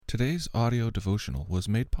Today's audio devotional was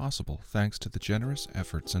made possible thanks to the generous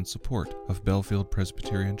efforts and support of Bellefield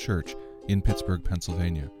Presbyterian Church in Pittsburgh,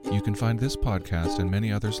 Pennsylvania. You can find this podcast and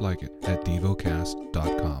many others like it at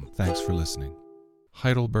devocast.com. Thanks for listening.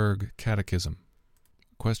 Heidelberg Catechism.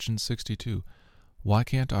 Question 62. Why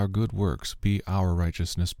can't our good works be our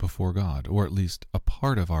righteousness before God, or at least a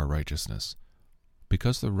part of our righteousness?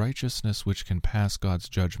 Because the righteousness which can pass God's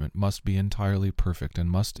judgment must be entirely perfect and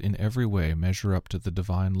must in every way measure up to the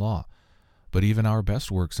divine law. But even our best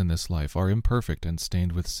works in this life are imperfect and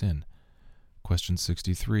stained with sin. Question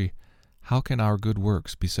 63. How can our good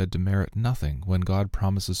works be said to merit nothing when God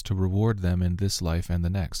promises to reward them in this life and the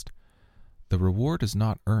next? The reward is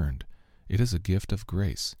not earned. It is a gift of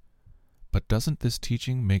grace. But doesn't this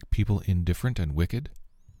teaching make people indifferent and wicked?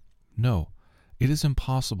 No. It is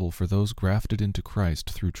impossible for those grafted into Christ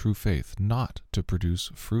through true faith not to produce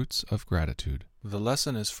fruits of gratitude. The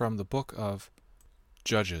lesson is from the book of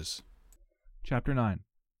Judges. Chapter 9.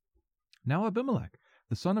 Now Abimelech,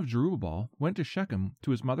 the son of Jerubbaal, went to Shechem to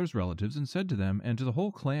his mother's relatives and said to them and to the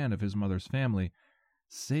whole clan of his mother's family,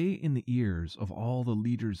 Say in the ears of all the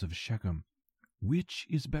leaders of Shechem, which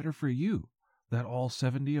is better for you, that all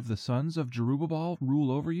 70 of the sons of Jerubbaal rule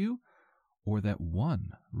over you, or that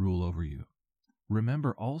one rule over you?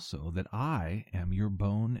 Remember also that I am your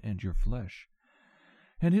bone and your flesh.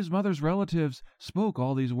 And his mother's relatives spoke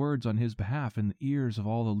all these words on his behalf in the ears of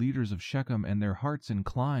all the leaders of Shechem, and their hearts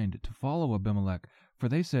inclined to follow Abimelech, for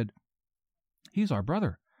they said, He's our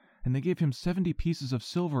brother. And they gave him 70 pieces of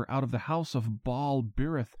silver out of the house of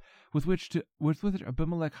Baal-berith, with which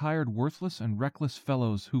Abimelech hired worthless and reckless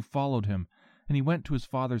fellows who followed him. And he went to his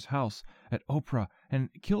father's house at Ophrah and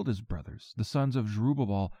killed his brothers, the sons of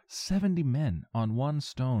Jerubbaal, 70 men on one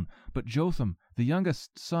stone. But Jotham, the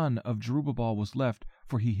youngest son of Jerubbaal, was left,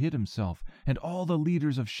 for he hid himself. And all the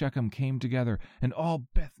leaders of Shechem came together, and all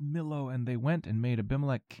Beth Millo, and they went and made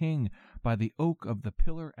Abimelech king by the oak of the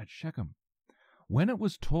pillar at Shechem. When it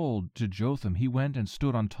was told to Jotham, he went and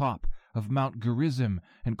stood on top of Mount Gerizim,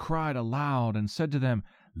 and cried aloud, and said to them,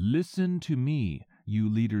 Listen to me, you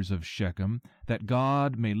leaders of Shechem, that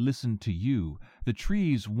God may listen to you. The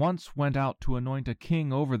trees once went out to anoint a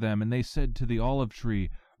king over them, and they said to the olive tree,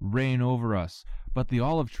 Reign over us. But the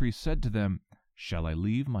olive tree said to them, Shall I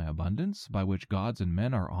leave my abundance, by which gods and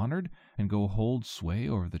men are honored, and go hold sway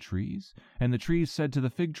over the trees? And the trees said to the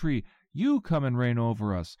fig tree, You come and reign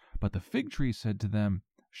over us. But the fig tree said to them,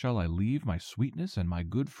 Shall I leave my sweetness and my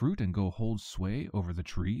good fruit, and go hold sway over the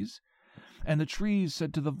trees? And the trees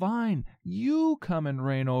said to the vine, You come and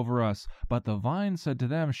reign over us. But the vine said to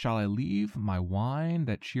them, Shall I leave my wine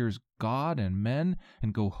that cheers God and men,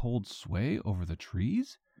 and go hold sway over the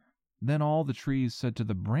trees? Then all the trees said to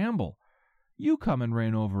the bramble, You come and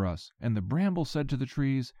reign over us. And the bramble said to the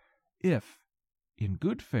trees, If, in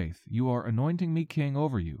good faith, you are anointing me king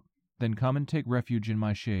over you, then come and take refuge in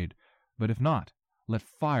my shade. But if not, let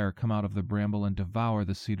fire come out of the bramble and devour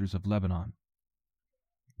the cedars of Lebanon.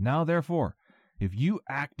 Now therefore, if you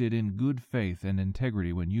acted in good faith and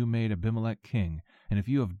integrity when you made Abimelech king, and if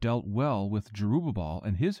you have dealt well with Jerubbaal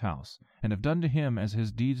and his house, and have done to him as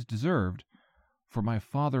his deeds deserved, for my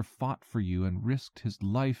father fought for you and risked his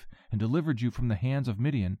life and delivered you from the hands of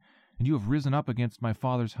Midian, and you have risen up against my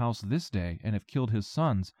father's house this day, and have killed his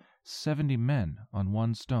sons, 70 men on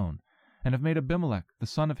one stone, and have made Abimelech, the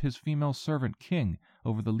son of his female servant, king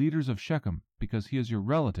over the leaders of Shechem, because he is your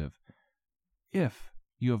relative. If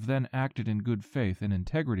you have then acted in good faith and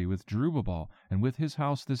integrity with Jerubbaal and with his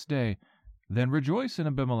house this day, then rejoice in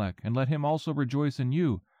Abimelech, and let him also rejoice in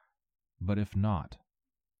you. But if not,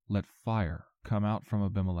 let fire come out from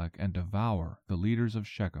Abimelech and devour the leaders of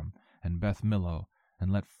Shechem and Beth Millo,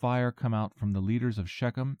 and let fire come out from the leaders of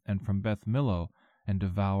Shechem and from Beth Millo and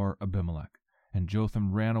devour Abimelech. And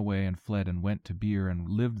Jotham ran away and fled and went to Beer and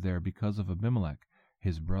lived there because of Abimelech,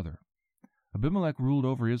 his brother. Abimelech ruled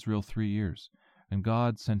over Israel 3 years. And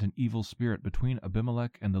God sent an evil spirit between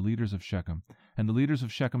Abimelech and the leaders of Shechem. And the leaders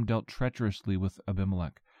of Shechem dealt treacherously with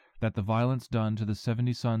Abimelech, that the violence done to the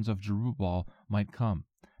 70 sons of Jerubbaal might come,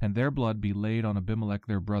 and their blood be laid on Abimelech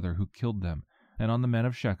their brother, who killed them, and on the men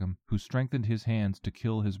of Shechem, who strengthened his hands to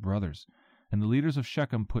kill his brothers. And the leaders of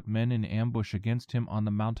Shechem put men in ambush against him on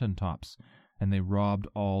the mountain tops, and they robbed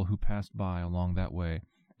all who passed by along that way.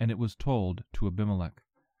 And it was told to Abimelech.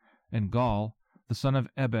 And Gaal, the son of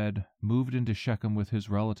Ebed, moved into Shechem with his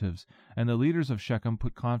relatives, and the leaders of Shechem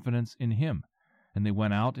put confidence in him. And they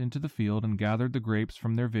went out into the field and gathered the grapes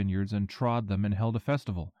from their vineyards and trod them and held a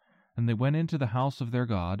festival. And they went into the house of their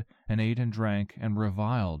God, and ate and drank, and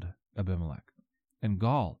reviled Abimelech. And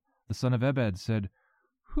Gaal, the son of Ebed, said,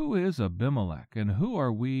 Who is Abimelech, and who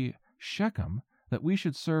are we, Shechem, that we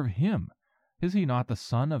should serve him? Is he not the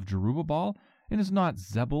son of Jerubbaal, and is not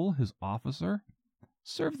Zebul his officer?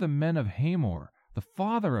 Serve the men of Hamor, the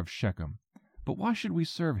father of Shechem. But why should we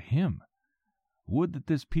serve him? Would that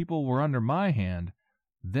this people were under my hand,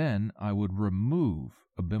 then I would remove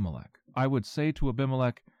Abimelech. I would say to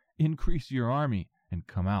Abimelech, increase your army, and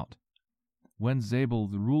come out. When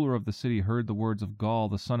Zebul, the ruler of the city, heard the words of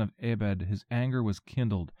Gaal, the son of Ebed, his anger was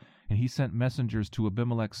kindled, and he sent messengers to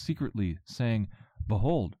Abimelech secretly, saying,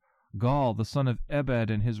 Behold, Gaal, the son of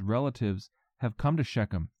Ebed, and his relatives have come to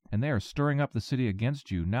Shechem, and they are stirring up the city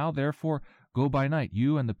against you. Now therefore go by night,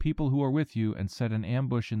 you and the people who are with you, and set an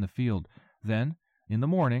ambush in the field. Then, in the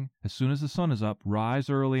morning, as soon as the sun is up,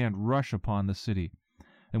 rise early and rush upon the city.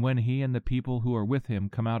 And when he and the people who are with him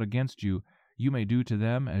come out against you, you may do to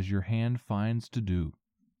them as your hand finds to do.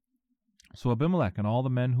 So Abimelech and all the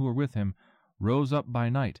men who were with him rose up by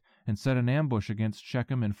night, and set an ambush against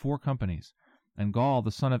Shechem in 4 companies. And Gaal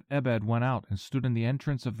the son of Ebed went out and stood in the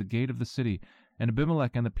entrance of the gate of the city. And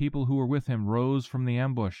Abimelech and the people who were with him rose from the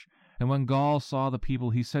ambush. And when Gaal saw the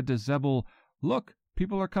people, he said to Zebul, Look,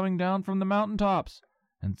 people are coming down from the mountain tops.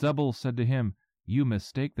 And Zebul said to him, You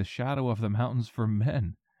mistake the shadow of the mountains for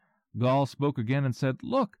men. Gaal spoke again and said,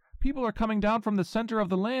 Look, people are coming down from the center of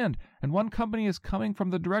the land, and one company is coming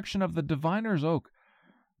from the direction of the diviner's oak.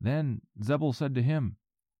 Then Zebul said to him,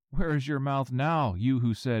 Where is your mouth now, you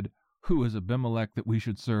who said, Who is Abimelech that we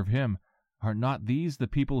should serve him? Are not these the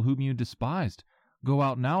people whom you despised? Go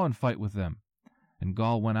out now and fight with them. And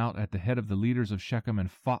Gaal went out at the head of the leaders of Shechem and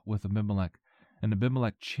fought with Abimelech. And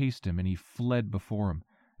Abimelech chased him, and he fled before him.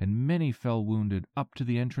 And many fell wounded up to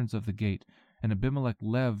the entrance of the gate. And Abimelech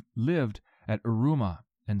lived at Arumah.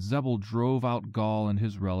 And Zebul drove out Gaal and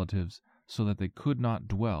his relatives, so that they could not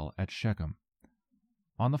dwell at Shechem.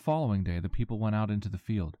 On the following day the people went out into the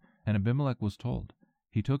field, and Abimelech was told.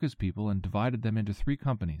 He took his people and divided them into 3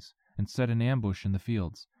 companies, and set an ambush in the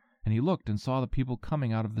fields. And he looked and saw the people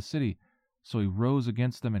coming out of the city, so he rose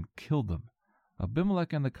against them and killed them.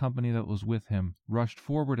 Abimelech and the company that was with him rushed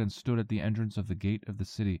forward and stood at the entrance of the gate of the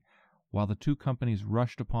city, while the 2 companies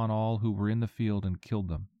rushed upon all who were in the field and killed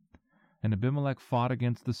them. And Abimelech fought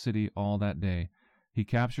against the city all that day. He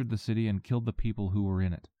captured the city and killed the people who were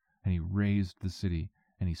in it. And he razed the city,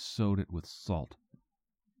 and he sowed it with salt.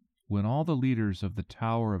 When all the leaders of the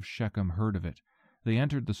tower of Shechem heard of it, they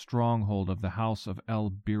entered the stronghold of the house of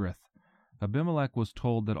El-Berith. Abimelech was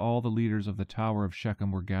told that all the leaders of the tower of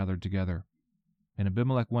Shechem were gathered together. And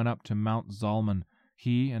Abimelech went up to Mount Zalmon,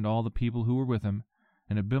 he and all the people who were with him.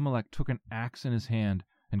 And Abimelech took an axe in his hand,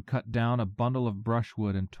 and cut down a bundle of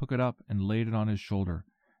brushwood, and took it up and laid it on his shoulder.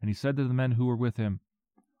 And he said to the men who were with him,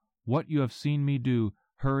 What you have seen me do,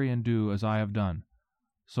 hurry and do as I have done.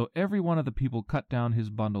 So every one of the people cut down his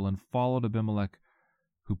bundle and followed Abimelech,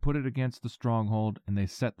 who put it against the stronghold, and they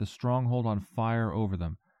set the stronghold on fire over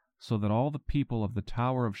them, so that all the people of the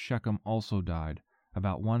tower of Shechem also died,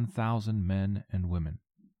 about 1,000 men and women.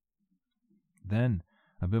 Then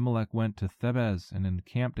Abimelech went to Thebez and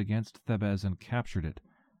encamped against Thebez and captured it.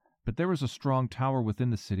 But there was a strong tower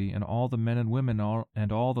within the city, and all the men and women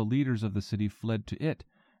and all the leaders of the city fled to it,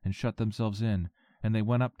 and shut themselves in, and they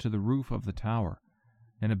went up to the roof of the tower.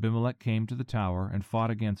 And Abimelech came to the tower, and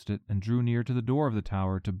fought against it, and drew near to the door of the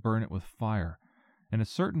tower to burn it with fire. And a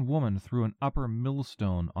certain woman threw an upper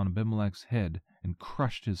millstone on Abimelech's head, and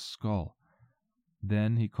crushed his skull.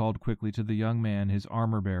 Then he called quickly to the young man, his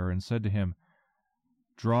armor-bearer, and said to him,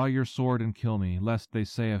 Draw your sword and kill me, lest they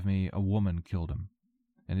say of me, A woman killed him.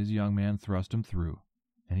 And his young man thrust him through,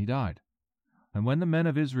 and he died. And when the men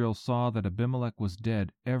of Israel saw that Abimelech was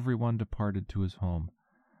dead, every one departed to his home.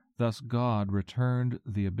 Thus God returned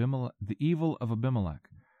the evil of Abimelech,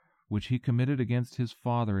 which he committed against his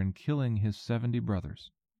father in killing his 70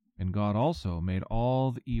 brothers. And God also made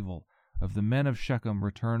all the evil of the men of Shechem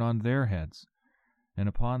return on their heads, and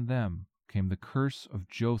upon them came the curse of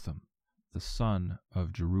Jotham, the son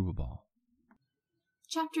of Jerubbaal.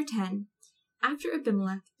 Chapter 10. After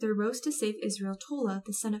Abimelech, there rose to save Israel Tola,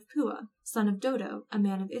 the son of Puah, son of Dodo, a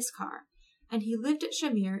man of Iscahar. And he lived at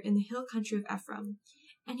Shamir in the hill country of Ephraim.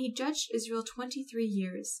 And he judged Israel 23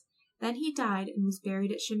 years. Then he died and was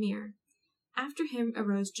buried at Shamir. After him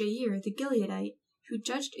arose Jair the Gileadite, who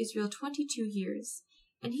judged Israel 22 years.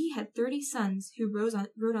 And he had 30 sons who rode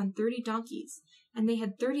on 30 donkeys, and they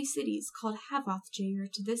had 30 cities called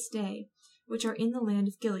Havoth-Jair to this day, which are in the land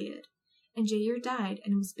of Gilead. And Jair died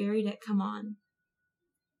and was buried at Kamon.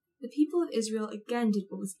 The people of Israel again did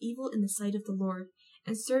what was evil in the sight of the Lord,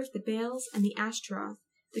 and served the Baals and the Ashtaroth,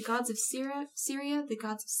 the gods of Syria, the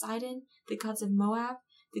gods of Sidon, the gods of Moab,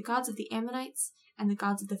 the gods of the Ammonites, and the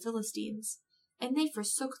gods of the Philistines. and they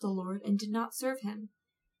forsook the Lord and did not serve him.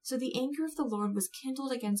 So the anger of the Lord was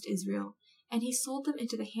kindled against Israel, and he sold them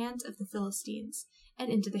into the hands of the Philistines, and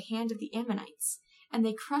into the hand of the Ammonites. And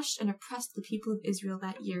they crushed and oppressed the people of Israel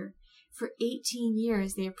that year. For 18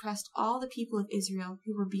 years they oppressed all the people of Israel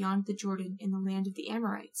who were beyond the Jordan in the land of the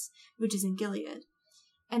Amorites, which is in Gilead.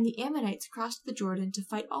 And the Ammonites crossed the Jordan to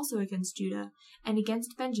fight also against Judah, and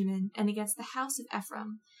against Benjamin, and against the house of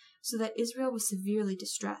Ephraim, so that Israel was severely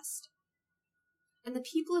distressed. And the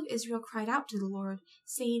people of Israel cried out to the Lord,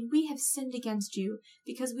 saying, We have sinned against you,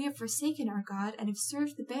 because we have forsaken our God, and have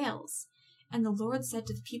served the Baals. And the Lord said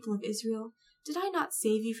to the people of Israel, Did I not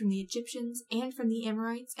save you from the Egyptians, and from the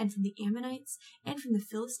Amorites, and from the Ammonites, and from the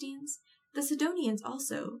Philistines? The Sidonians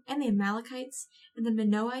also, and the Amalekites, and the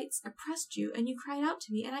Manoahites oppressed you, and you cried out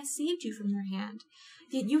to me, and I saved you from their hand.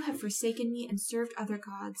 Yet you have forsaken me, and served other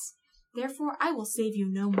gods. Therefore I will save you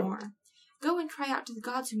no more. Go and cry out to the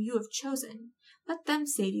gods whom you have chosen. Let them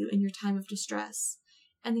save you in your time of distress.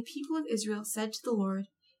 And the people of Israel said to the Lord,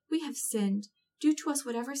 We have sinned. Do to us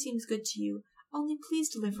whatever seems good to you. Only please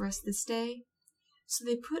deliver us this day. So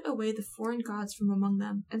they put away the foreign gods from among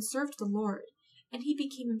them, and served the Lord. And he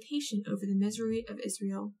became impatient over the misery of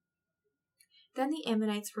Israel. Then the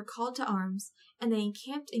Ammonites were called to arms, and they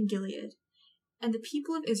encamped in Gilead. And the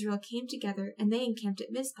people of Israel came together, and they encamped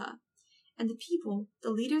at Mizpah. And the people, the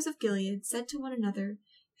leaders of Gilead, said to one another,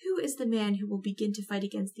 Who is the man who will begin to fight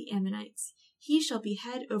against the Ammonites? He shall be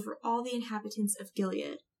head over all the inhabitants of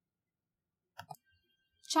Gilead.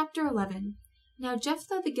 Chapter 11. Now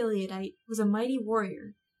Jephthah the Gileadite was a mighty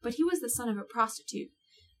warrior, but he was the son of a prostitute.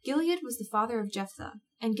 Gilead was the father of Jephthah,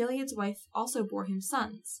 and Gilead's wife also bore him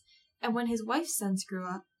sons. And when his wife's sons grew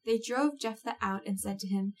up, they drove Jephthah out and said to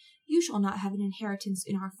him, You shall not have an inheritance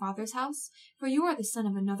in our father's house, for you are the son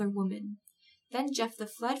of another woman. Then Jephthah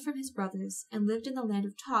fled from his brothers, and lived in the land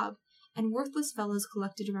of Tob, and worthless fellows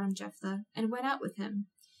collected around Jephthah, and went out with him.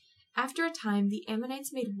 After a time the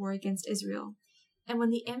Ammonites made war against Israel. And when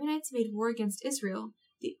the Ammonites made war against Israel,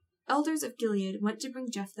 the elders of Gilead went to bring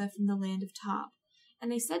Jephthah from the land of Tob.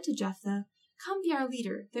 And they said to Jephthah, Come be our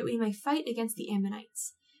leader, that we may fight against the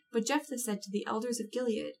Ammonites. But Jephthah said to the elders of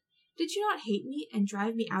Gilead, Did you not hate me, and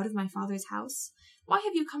drive me out of my father's house? Why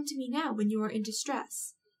have you come to me now, when you are in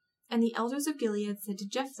distress? And the elders of Gilead said to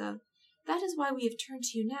Jephthah, That is why we have turned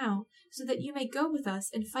to you now, so that you may go with us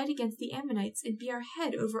and fight against the Ammonites, and be our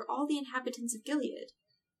head over all the inhabitants of Gilead.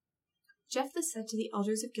 Jephthah said to the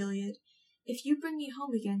elders of Gilead, If you bring me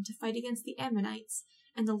home again to fight against the Ammonites,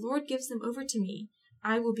 and the Lord gives them over to me,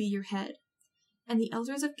 I will be your head. And the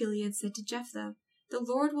elders of Gilead said to Jephthah, The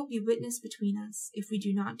Lord will be witness between us, if we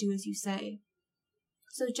do not do as you say.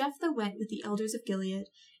 So Jephthah went with the elders of Gilead,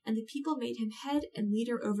 and the people made him head and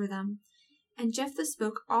leader over them. And Jephthah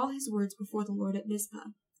spoke all his words before the Lord at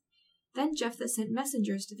Mizpah. Then Jephthah sent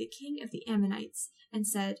messengers to the king of the Ammonites, and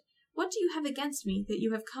said, What do you have against me, that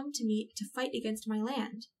you have come to me to fight against my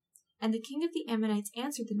land? And the king of the Ammonites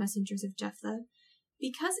answered the messengers of Jephthah,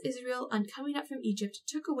 Because Israel, on coming up from Egypt,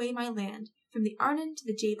 took away my land, from the Arnon to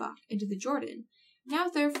the Jabbok and to the Jordan, now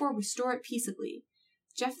therefore restore it peaceably.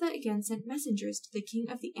 Jephthah again sent messengers to the king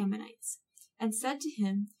of the Ammonites, and said to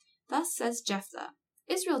him, Thus says Jephthah,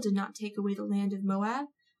 Israel did not take away the land of Moab,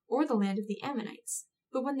 or the land of the Ammonites,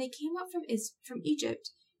 but when they came up from Egypt,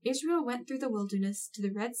 Israel went through the wilderness to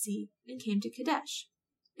the Red Sea, and came to Kadesh.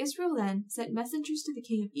 Israel then sent messengers to the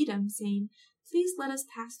king of Edom, saying, Please let us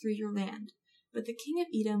pass through your land. But the king of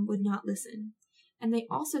Edom would not listen. And they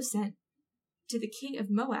also sent to the king of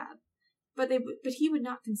Moab, but he would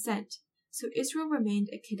not consent. So Israel remained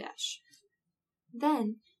at Kadesh.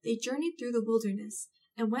 Then they journeyed through the wilderness,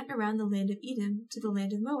 and went around the land of Edom to the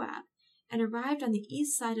land of Moab, and arrived on the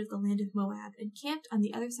east side of the land of Moab, and camped on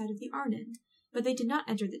the other side of the Arnon. But they did not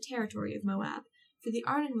enter the territory of Moab, for the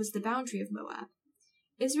Arnon was the boundary of Moab.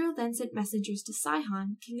 Israel then sent messengers to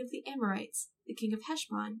Sihon, king of the Amorites, the king of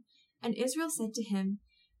Heshbon, and Israel said to him,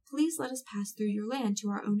 Please let us pass through your land to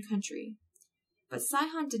our own country. But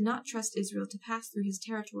Sihon did not trust Israel to pass through his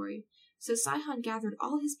territory, so Sihon gathered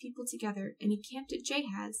all his people together, and he camped at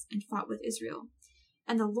Jahaz, and fought with Israel.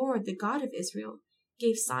 And the Lord, the God of Israel,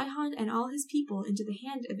 gave Sihon and all his people into the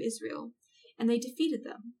hand of Israel, and they defeated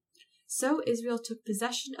them. So Israel took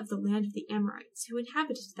possession of the land of the Amorites, who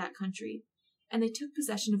inhabited that country, and they took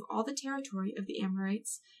possession of all the territory of the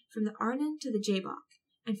Amorites, from the Arnon to the Jabbok,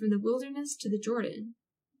 and from the wilderness to the Jordan.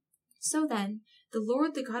 So then, the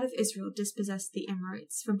Lord, the God of Israel, dispossessed the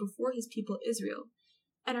Amorites from before his people Israel.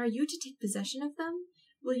 And are you to take possession of them?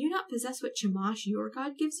 Will you not possess what Chemosh your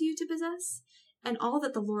God gives you to possess? And all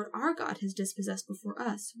that the Lord our God has dispossessed before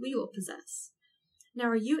us, we will possess. Now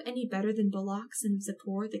are you any better than Balak, son of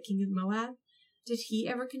Zippor, the king of Moab? Did he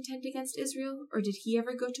ever contend against Israel, or did he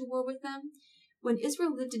ever go to war with them? When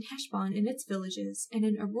Israel lived in Heshbon and its villages, and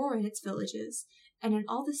in Aroer and its villages, and in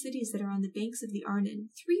all the cities that are on the banks of the Arnon,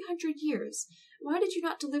 300 years, why did you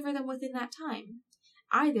not deliver them within that time?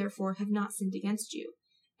 I therefore have not sinned against you,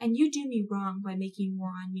 and you do me wrong by making war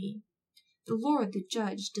on me. The Lord, the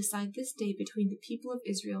judge, decide this day between the people of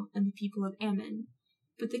Israel and the people of Ammon.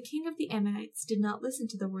 But the king of the Ammonites did not listen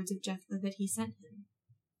to the words of Jephthah that he sent him.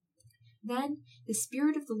 Then the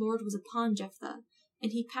Spirit of the Lord was upon Jephthah,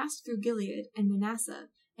 and he passed through Gilead and Manasseh,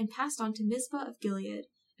 and passed on to Mizpah of Gilead,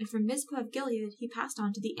 and from Mizpah of Gilead he passed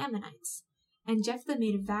on to the Ammonites. And Jephthah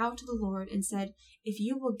made a vow to the Lord, and said, If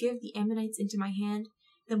you will give the Ammonites into my hand,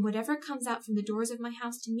 then whatever comes out from the doors of my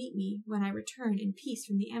house to meet me when I return in peace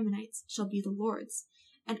from the Ammonites shall be the Lord's,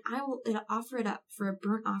 and I will offer it up for a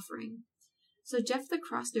burnt offering. So Jephthah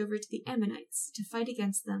crossed over to the Ammonites to fight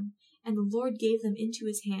against them, and the Lord gave them into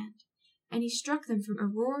his hand. And he struck them from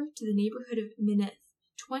Aroer to the neighborhood of Minnith,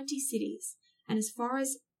 20 cities, and as far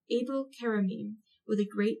as Abel-keramim, with a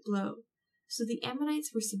great blow. So the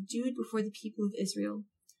Ammonites were subdued before the people of Israel.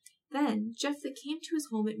 Then Jephthah came to his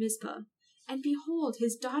home at Mizpah, and behold,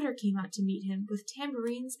 his daughter came out to meet him with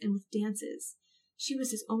tambourines and with dances. She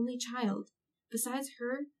was his only child. Besides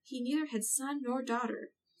her, he neither had son nor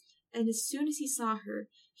daughter. And as soon as he saw her,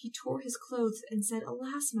 he tore his clothes and said,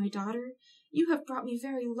 Alas, my daughter, you have brought me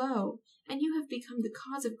very low, and you have become the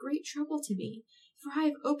cause of great trouble to me, for I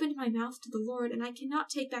have opened my mouth to the Lord, and I cannot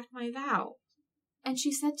take back my vow. And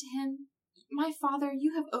she said to him, My father,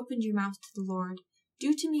 you have opened your mouth to the Lord.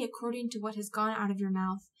 Do to me according to what has gone out of your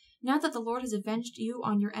mouth, now that the Lord has avenged you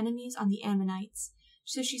on your enemies, on the Ammonites.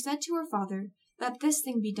 So she said to her father, Let this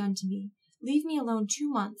thing be done to me. Leave me alone 2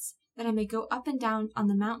 months, that I may go up and down on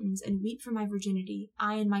the mountains and weep for my virginity,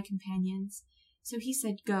 I and my companions. So he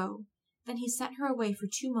said, Go. Then he sent her away for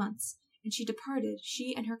 2 months, and she departed,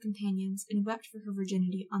 she and her companions, and wept for her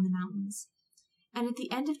virginity on the mountains. And at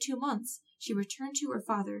the end of 2 months she returned to her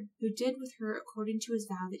father, who did with her according to his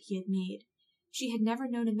vow that he had made. She had never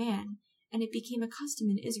known a man, and it became a custom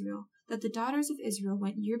in Israel that the daughters of Israel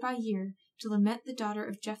went year by year to lament the daughter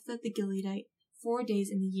of Jephthah the Gileadite 4 days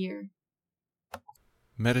in the year.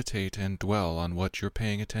 Meditate and dwell on what you're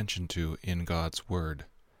paying attention to in God's Word.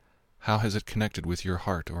 How has it connected with your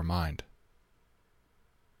heart or mind?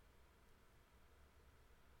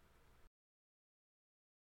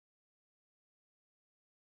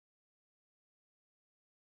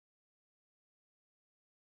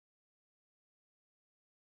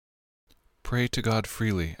 Pray to God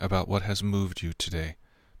freely about what has moved you today.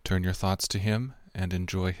 Turn your thoughts to Him and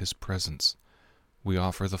enjoy His presence. We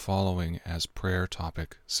offer the following as prayer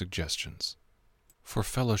topic suggestions. For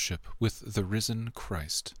fellowship with the risen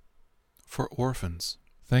Christ. For orphans.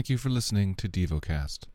 Thank you for listening to DevoCast.